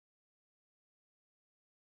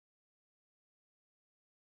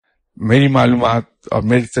میری معلومات اور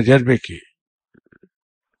میرے تجربے کے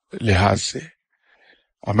لحاظ سے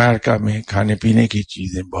امریکہ میں کھانے پینے کی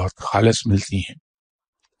چیزیں بہت خالص ملتی ہیں.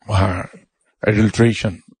 وہاں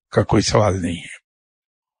ایڈلٹریشن کا کوئی سوال نہیں ہے.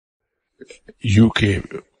 یو کے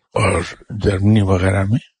اور جرمنی وغیرہ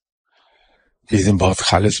میں چیزیں بہت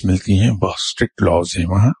خالص ملتی ہیں, بہت اسٹرکٹ لاز ہیں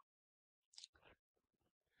وہاں.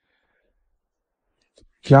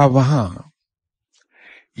 کیا وہاں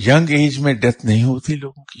ینگ ایج میں ڈیتھ نہیں ہوتی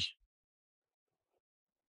لوگوں کی؟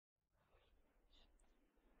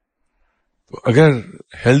 تو اگر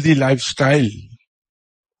ہیلدی لائف سٹائل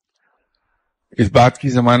اس بات کی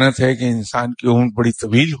ضمانت ہے کہ انسان کی عمر بڑی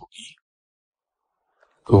طویل ہوگی,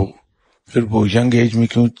 تو پھر وہ ینگ ایج میں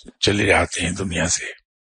کیوں چلے جاتے ہیں دنیا سے؟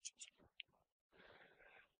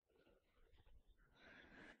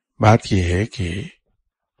 بات یہ ہے کہ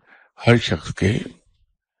ہر شخص کے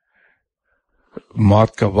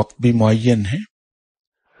موت کا وقت بھی معین ہے,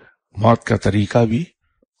 موت کا طریقہ بھی,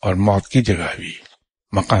 اور موت کی جگہ بھی,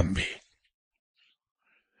 مقام بھی,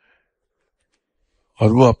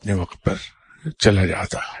 اور وہ اپنے وقت پر چلا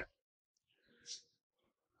جاتا ہے.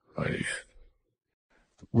 اور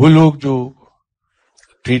وہ لوگ جو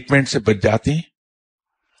ٹریٹمنٹ سے بچ جاتے ہیں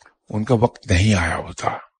ان کا وقت نہیں آیا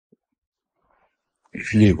ہوتا,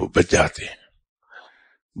 اس لیے وہ بچ جاتے ہیں.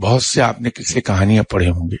 بہت سے آپ نے قصے کہانیاں پڑھے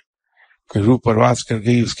ہوں گے کہ روح پرواز کر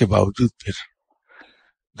گئی, اس کے باوجود پھر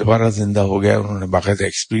دوبارہ زندہ ہو گیا. انہوں نے باقاعدہ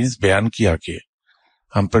ایکسپیرینس بیان کیا کہ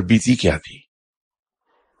ہم پر بیتی کیا تھی.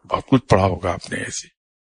 بہت کچھ پڑھا ہوگا آپ نے ایسے.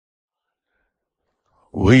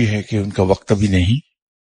 وہی ہے کہ ان کا وقت بھی نہیں.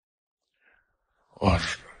 اور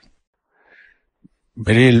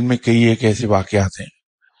میرے علم میں کئی ایک ایسے واقعات ہیں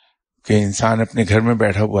کہ انسان اپنے گھر میں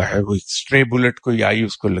بیٹھا ہوا ہے, وہ اسٹرے بلٹ کوئی آئی,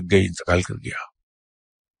 اس کو لگ گئی, انتقال کر گیا.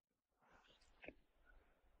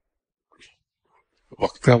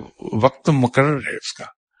 وقت مقرر ہے اس کا,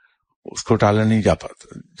 اس کو ٹالا نہیں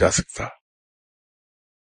جا سکتا.